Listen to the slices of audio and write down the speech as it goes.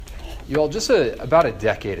About a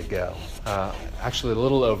decade ago, actually a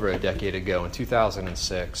little over a decade ago, in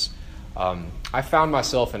 2006, I found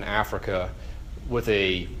myself in Africa with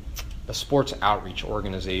a sports outreach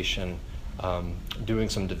organization doing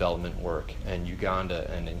some development work in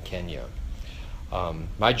Uganda and in Kenya.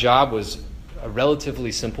 My job was a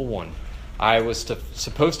relatively simple one. I was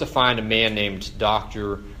supposed to find a man named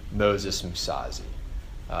Dr. Moses Musazi.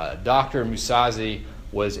 Dr. Musazi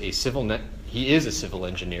was he is a civil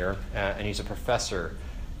engineer, and he's a professor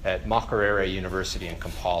at Makerere University in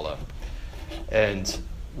Kampala. And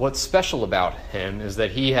what's special about him is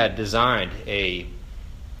that he had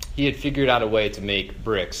figured out a way to make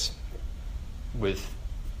bricks with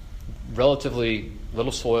relatively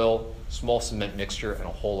little soil, small cement mixture, and a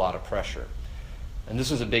whole lot of pressure. And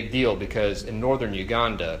this was a big deal because in northern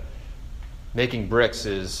Uganda, making bricks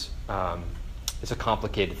is a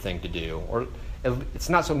complicated thing to do. Or it's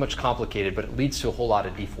not so much complicated, but it leads to a whole lot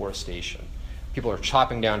of deforestation. People are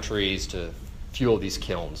chopping down trees to fuel these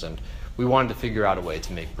kilns, and we wanted to figure out a way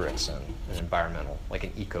to make bricks in an environmental, like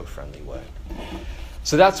an eco-friendly way.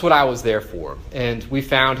 So that's what I was there for. And we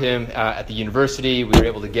found him at the university. We were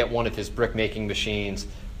able to get one of his brick-making machines,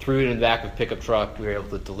 threw it in the back of a pickup truck. We were able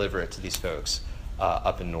to deliver it to these folks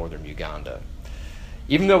up in northern Uganda.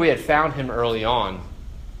 Even though we had found him early on,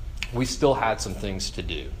 we still had some things to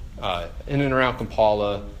do in and around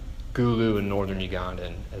Kampala, Gulu in northern Uganda,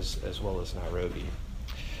 and as well as Nairobi.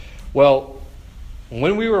 Well,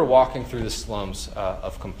 when we were walking through the slums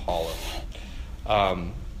of Kampala,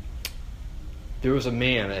 there was a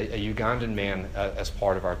man, a Ugandan man as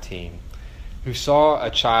part of our team, who saw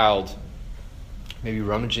a child maybe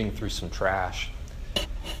rummaging through some trash.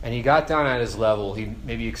 And he got down at his level, he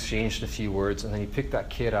maybe exchanged a few words, and then he picked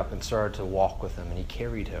that kid up and started to walk with him, and he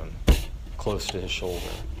carried him close to his shoulder.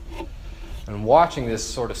 And watching this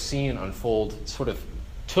sort of scene unfold sort of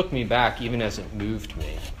took me back even as it moved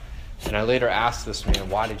me. And I later asked this man,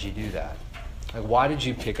 why did you do that? Like, why did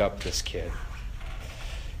you pick up this kid?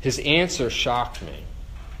 His answer shocked me.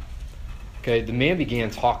 Okay, the man began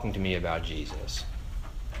talking to me about Jesus.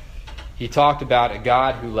 He talked about a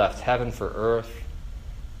God who left heaven for earth,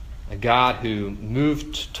 a God who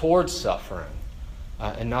moved towards suffering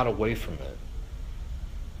and not away from it,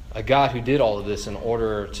 a God who did all of this in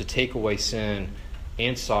order to take away sin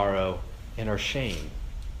and sorrow and our shame.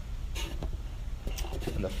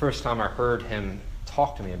 And the first time I heard him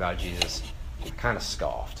talk to me about Jesus, I kind of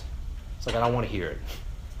scoffed. It's like, I don't want to hear it.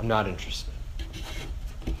 I'm not interested.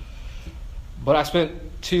 But I spent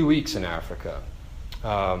 2 weeks in Africa.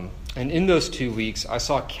 And in those 2 weeks, I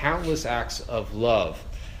saw countless acts of love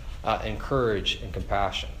and courage and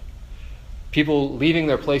compassion. People leaving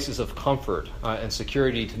their places of comfort and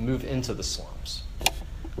security to move into the slums.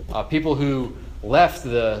 People who left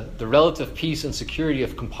the relative peace and security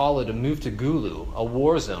of Kampala to move to Gulu, a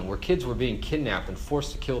war zone where kids were being kidnapped and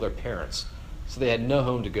forced to kill their parents, so they had no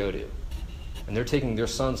home to go to. And they're taking their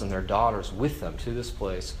sons and their daughters with them to this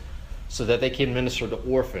place so that they can minister to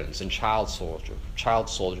orphans and child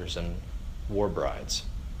soldiers and war brides.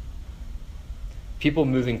 People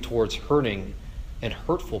moving towards hurting and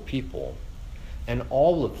hurtful people, and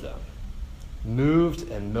all of them moved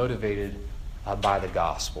and motivated by the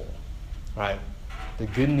gospel, right? The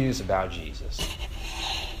good news about Jesus.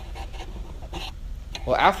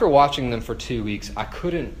 Well, after watching them for 2 weeks, I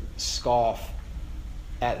couldn't scoff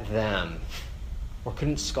at them or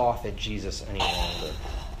couldn't scoff at Jesus any longer.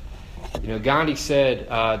 You know, Gandhi said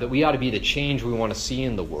that we ought to be the change we want to see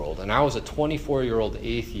in the world. And I was a 24-year-old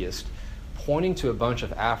atheist pointing to a bunch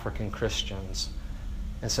of African Christians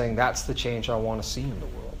and saying, that's the change I want to see in the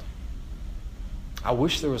world. I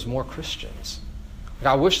wish there was more Christians.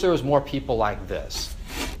 I wish there was more people like this.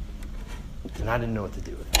 And I didn't know what to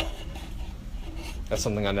do with it. That's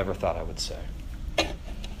something I never thought I would say.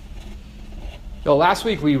 Last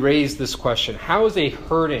week we raised this question: how is a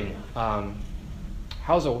hurting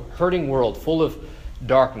world full of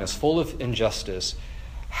darkness, full of injustice,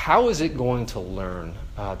 how is it going to learn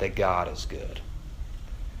that God is good?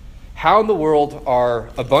 How in the world are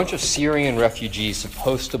a bunch of Syrian refugees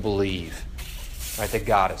supposed to believe, right, that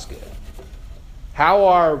God is good? How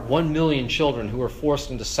are 1 million children who are forced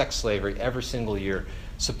into sex slavery every single year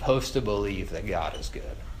supposed to believe that God is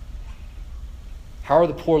good? How are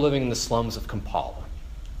the poor living in the slums of Kampala,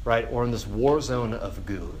 right, or in this war zone of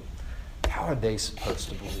Gulu? How are they supposed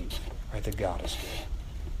to believe, right, that God is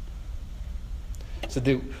good? So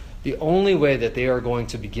the only way that they are going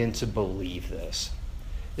to begin to believe this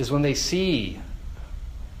is when they see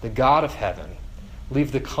the God of heaven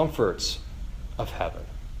leave the comforts of heaven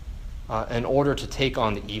in order to take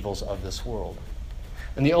on the evils of this world.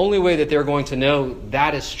 And the only way that they're going to know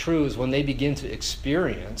that is true is when they begin to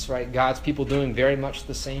experience, right, God's people doing very much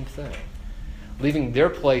the same thing. Leaving their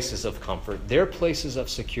places of comfort, their places of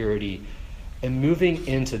security, and moving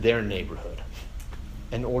into their neighborhood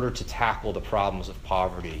in order to tackle the problems of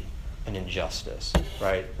poverty and injustice,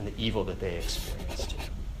 right, and the evil that they experienced,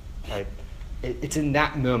 right? It's in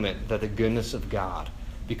that moment that the goodness of God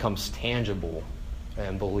becomes tangible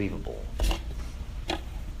and believable.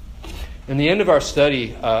 In the end of our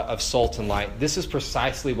study of Salt and Light, this is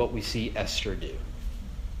precisely what we see Esther do.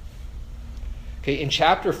 Okay, in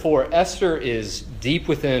chapter 4, Esther is deep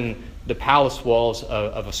within the palace walls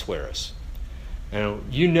of Ahasuerus.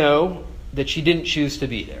 You know that she didn't choose to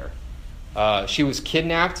be there. She was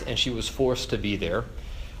kidnapped and she was forced to be there.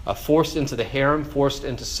 Forced into the harem, forced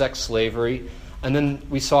into sex slavery, and then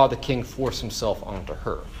we saw the king force himself onto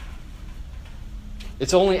her.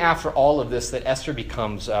 It's only after all of this that Esther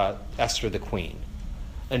becomes Esther the queen.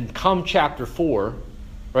 And come chapter 4,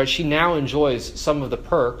 right, she now enjoys some of the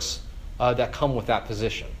perks that come with that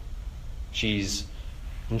position. She's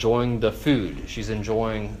enjoying the food. She's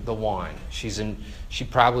enjoying the wine. She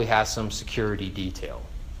probably has some security detail.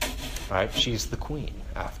 Right? She's the queen,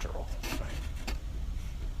 after all. Right?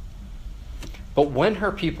 But when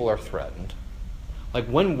her people are threatened, like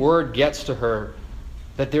when word gets to her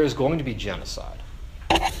that there is going to be genocide,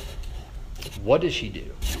 what does she do?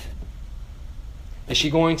 Is she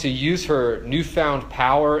going to use her newfound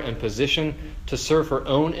power and position to serve her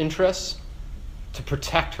own interests, to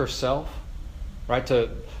protect herself, right? To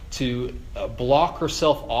block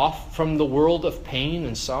herself off from the world of pain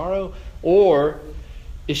and sorrow? Or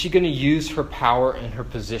is she going to use her power and her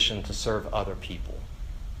position to serve other people?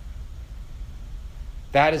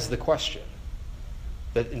 That is the question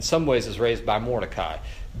that in some ways is raised by Mordecai.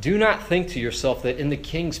 Do not think to yourself that in the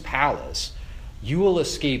king's palace you will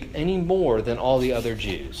escape any more than all the other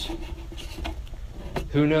Jews.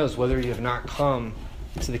 Who knows whether you have not come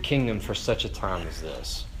to the kingdom for such a time as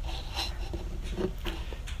this?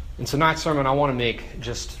 In tonight's sermon, I want to make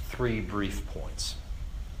just 3 brief points.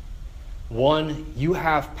 1, you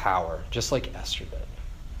have power, just like Esther did.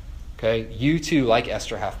 Okay? You too, like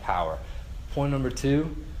Esther, have power. Point number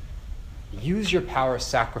 2, use your power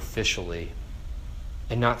sacrificially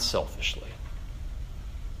and not selfishly.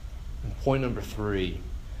 And point number 3,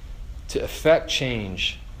 to effect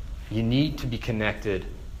change, you need to be connected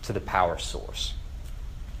to the power source.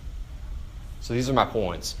 So these are my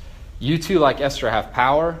points. You too, like Esther, have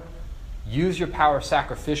power. Use your power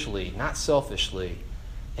sacrificially, not selfishly.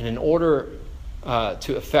 And in order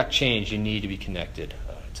to effect change, you need to be connected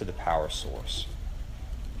to the power source.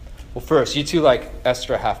 Well, first, you too, like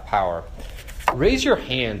Esther, have power. Raise your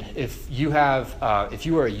hand if you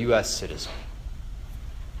are a U.S. citizen.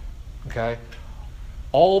 Okay?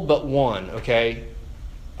 All but one, okay,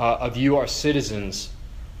 of you are citizens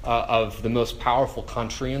of the most powerful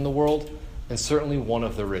country in the world, and certainly one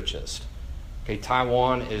of the richest. Okay,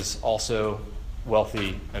 Taiwan is also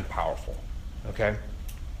wealthy and powerful. Okay?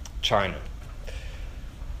 China.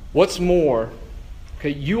 What's more,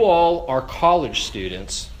 okay, you all are college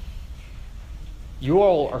students. You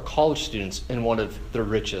all are college students in one of the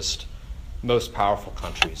richest, most powerful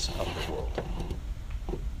countries of the world.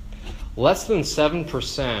 Less than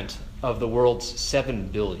 7% of the world's 7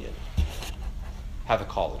 billion have a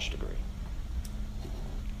college degree.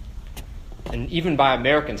 And even by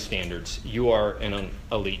American standards, you are in an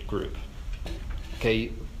elite group.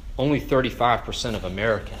 Okay, only 35% of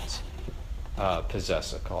Americans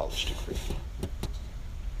possess a college degree.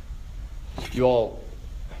 You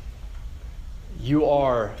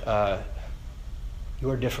are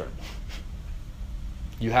different.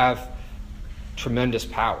 You have tremendous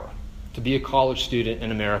power. To be a college student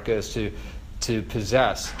in America is to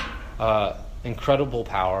possess incredible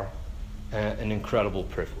power and incredible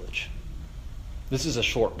privilege. This is a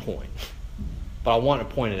short point, but I want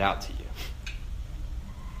to point it out to you.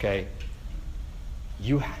 Okay?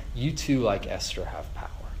 You too, like Esther, have power.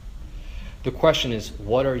 The question is,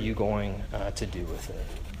 what are you going to do with it?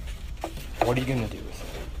 What are you going to do with it?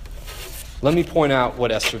 Let me point out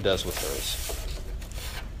what Esther does with hers.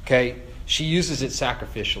 Okay? She uses it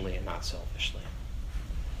sacrificially and not selfishly.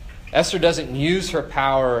 Esther doesn't use her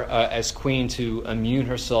power as queen to immune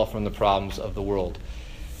herself from the problems of the world.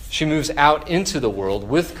 She moves out into the world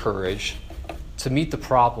with courage to meet the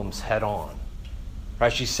problems head on.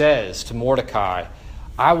 Right? She says to Mordecai,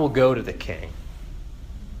 I will go to the king,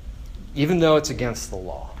 even though it's against the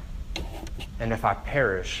law. And if I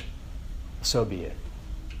perish, so be it.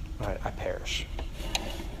 Right? I perish.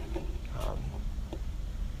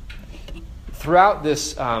 Throughout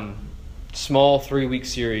this small 3-week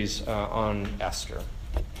series on Esther,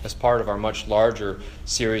 as part of our much larger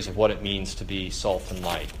series of what it means to be salt and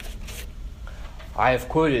light. I have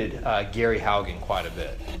quoted Gary Haugen quite a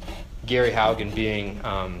bit. Gary Haugen being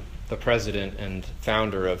the president and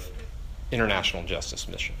founder of International Justice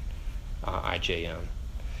Mission, IJM.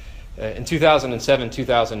 In 2007,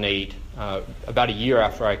 2008, about a year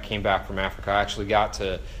after I came back from Africa, I actually got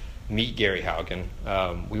to meet Gary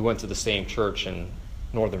Haugen. We went to the same church in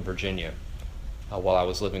Northern Virginia while I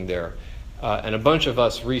was living there. And a bunch of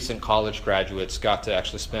us recent college graduates got to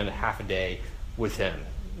actually spend half a day with him,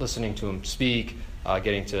 listening to him speak,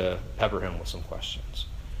 getting to pepper him with some questions.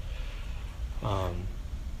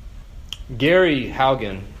 Gary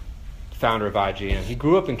Haugen, founder of IJM, he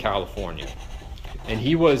grew up in California. And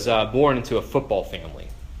he was born into a football family.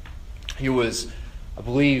 He was, I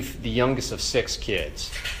believe, the youngest of 6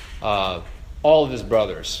 kids. All of his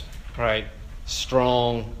brothers, right?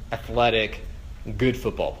 Strong, athletic, good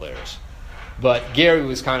football players. But Gary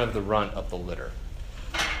was kind of the runt of the litter.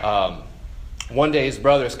 One day his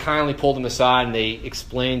brothers kindly pulled him aside and they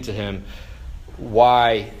explained to him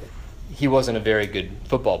why he wasn't a very good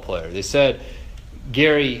football player. They said,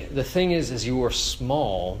 Gary, the thing is you are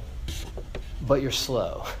small, but you're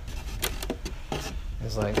slow.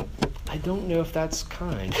 It's like, I don't know if that's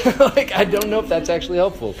kind. I don't know if that's actually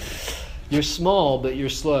helpful. You're small, but you're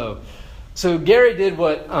slow. So Gary did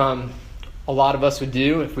what a lot of us would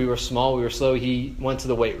do if we were small, we were slow. He went to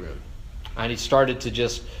the weight room. And he started to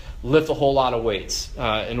just lift a whole lot of weights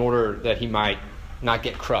in order that he might not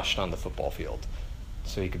get crushed on the football field.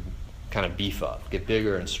 So he could kind of beef up, get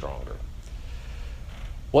bigger and stronger.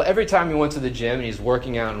 Well, every time he went to the gym and he's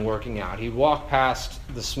working out, he'd walk past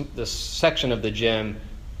this section of the gym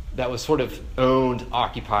that was sort of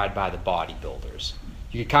occupied by the bodybuilders.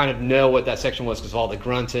 You could kind of know what that section was because of all the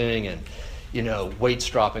grunting and, weights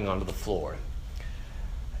dropping onto the floor.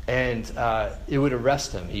 And it would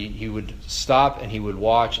arrest him. He would stop and he would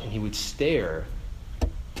watch and he would stare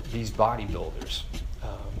at these bodybuilders,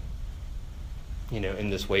 in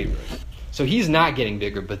this weight room. So he's not getting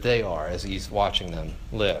bigger, but they are as he's watching them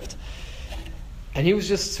lift. And he was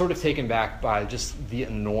just sort of taken back by just the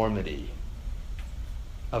enormity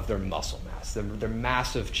of their muscle mass, their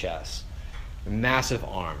massive chests, their massive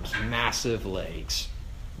arms, massive legs,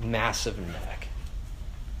 massive neck.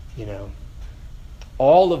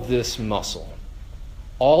 All of this muscle,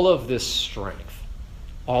 all of this strength,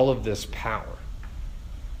 all of this power.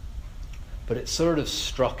 But it sort of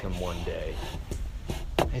struck him one day.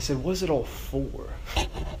 He said, what's it all for?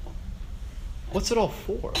 What's it all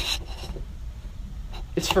for?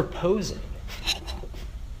 It's for posing.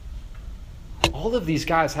 All of these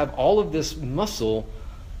guys have all of this muscle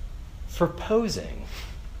for posing.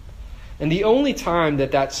 And the only time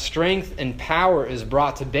that strength and power is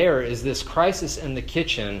brought to bear is this crisis in the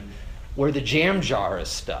kitchen where the jam jar is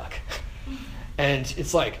stuck. And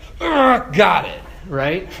it's like, got it,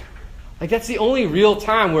 right? Like that's the only real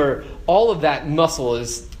time where all of that muscle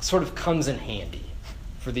sort of comes in handy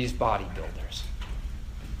for these bodybuilders.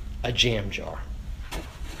 A jam jar.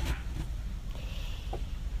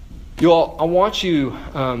 You all, I want you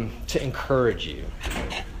to encourage you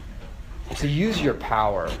to use your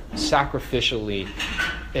power sacrificially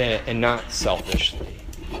and not selfishly.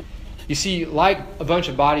 You see, like a bunch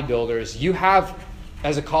of bodybuilders, you have,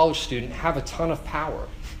 as a college student, have a ton of power.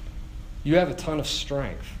 You have a ton of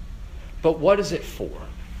strength. But what is it for?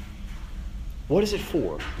 What is it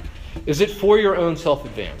for? Is it for your own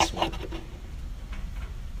self-advancement?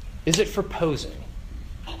 Is it for posing?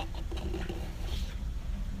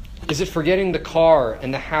 Is it for getting the car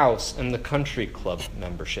and the house and the country club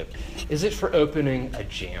membership? Is it for opening a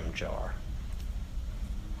jam jar?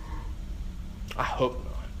 I hope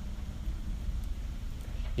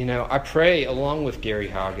not. I pray along with Gary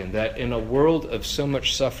Haugen that in a world of so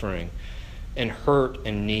much suffering and hurt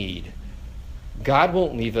and need, God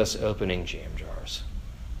won't leave us opening jam jars.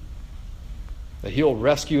 That He'll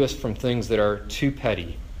rescue us from things that are too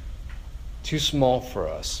petty, too small for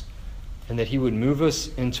us, and that He would move us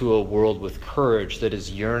into a world with courage that is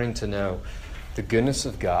yearning to know the goodness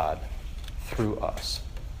of God through us.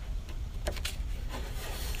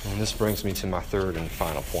 And this brings me to my third and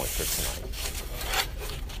final point for tonight.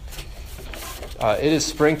 It is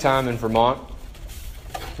springtime in Vermont,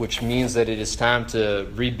 which means that it is time to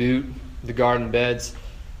reboot the garden beds.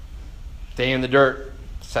 Day in the dirt,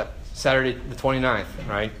 Saturday the 29th,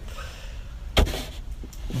 right?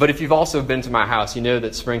 But if you've also been to my house, you know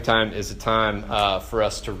that springtime is a time for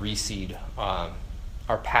us to reseed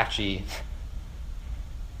our patchy,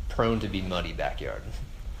 prone to be muddy backyard.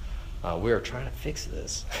 We are trying to fix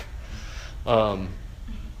this. I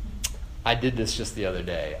did this just the other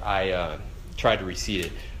day. I tried to reseed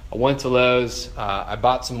it. I went to Lowe's. I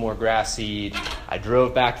bought some more grass seed. I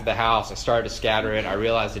drove back to the house. I started to scatter it. I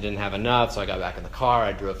realized I didn't have enough, so I got back in the car.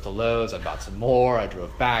 I drove to Lowe's. I bought some more. I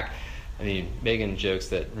drove back. I mean, Megan jokes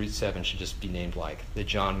that Route 7 should just be named like the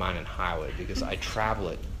John Minot Highway because I travel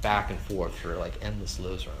it back and forth for like endless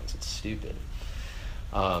Lowe's runs. It's stupid.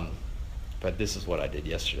 But this is what I did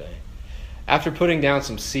yesterday. After putting down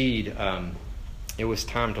some seed, it was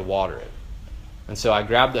time to water it. And so I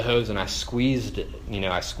grabbed the hose and I squeezed it.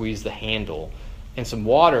 I squeezed the handle, and some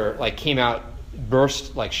water like came out,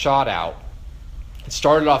 burst, like shot out. It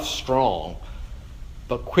started off strong,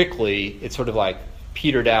 but quickly it sort of like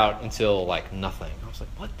petered out until like nothing. I was like,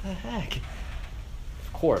 what the heck?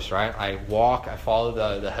 Of course, right? I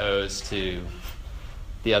follow the hose to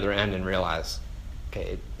the other end and realize,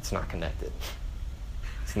 okay, it's not connected.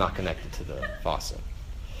 It's not connected to the faucet.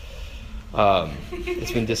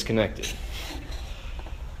 It's been disconnected.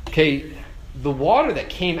 Okay, the water that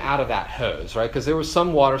came out of that hose, right? Because there was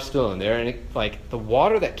some water still in there, and the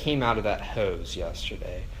water that came out of that hose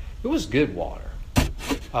yesterday, it was good water.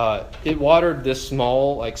 It watered this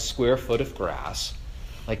small, like, square foot of grass.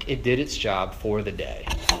 Like, it did its job for the day.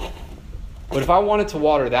 But if I wanted to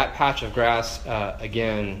water that patch of grass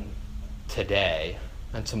again today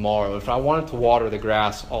and tomorrow, if I wanted to water the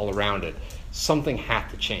grass all around it, something had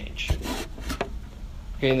to change.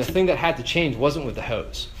 Okay, and the thing that had to change wasn't with the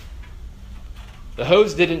hose. The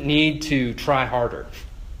hose didn't need to try harder.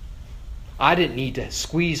 I didn't need to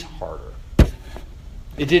squeeze harder.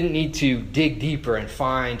 It didn't need to dig deeper and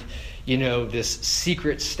find, this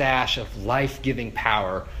secret stash of life-giving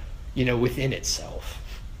power, within itself.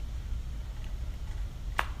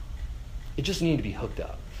 It just needed to be hooked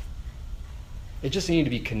up. It just needed to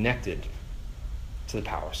be connected to the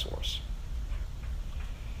power source.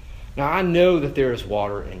 Now, I know that there is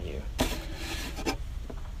water in you.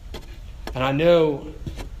 And I know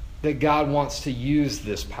that God wants to use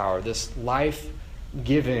this power, this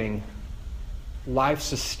life-giving,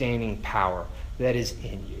 life-sustaining power that is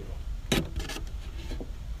in you.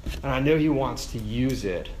 And I know He wants to use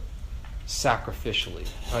it sacrificially,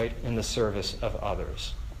 right, in the service of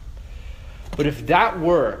others. But if that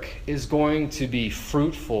work is going to be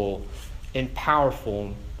fruitful and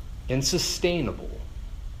powerful and sustainable,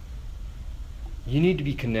 you need to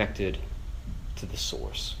be connected to the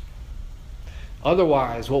source.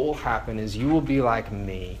 Otherwise, what will happen is you will be like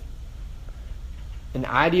me, an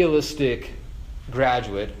idealistic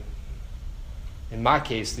graduate, in my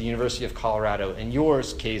case, the University of Colorado, in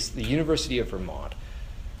yours case, the University of Vermont,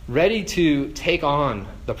 ready to take on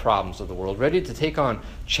the problems of the world, ready to take on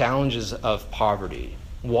challenges of poverty,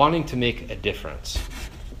 wanting to make a difference.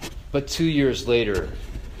 But 2 years later,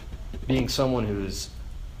 being someone who's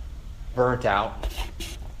burnt out,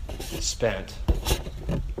 spent,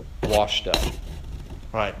 washed up,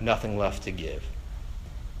 right, nothing left to give.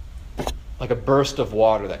 Like a burst of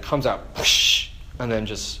water that comes out whoosh, and then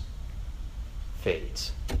just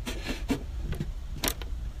fades.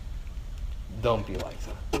 Don't be like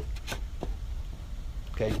that.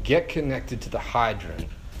 Okay, get connected to the hydrant.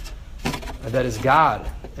 That is God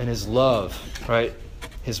and His love, right?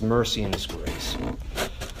 His mercy and His grace.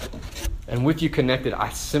 And with you connected, I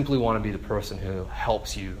simply want to be the person who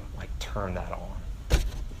helps you turn that on.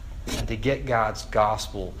 And to get God's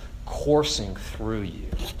gospel coursing through you.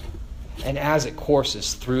 And as it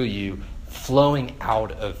courses through you, flowing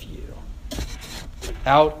out of you,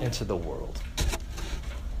 out into the world.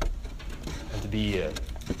 And to be an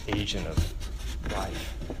agent of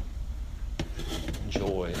life,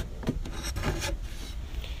 joy.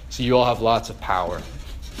 So you all have lots of power.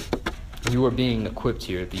 You are being equipped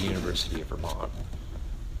here at the University of Vermont.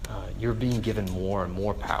 You're being given more and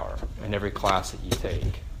more power in every class that you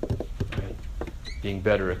take. Right? Being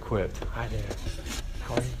better equipped. Hi there.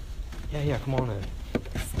 How are you? Yeah, come on in.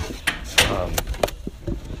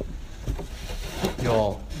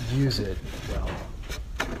 Y'all use it well.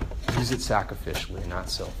 Use it sacrificially, not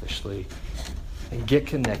selfishly. And get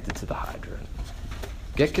connected to the hydrant.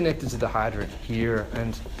 Get connected to the hydrant here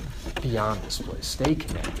and beyond this place. Stay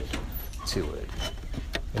connected to it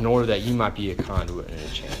in order that you might be a conduit and a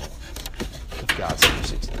channel of God's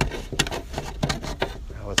 360.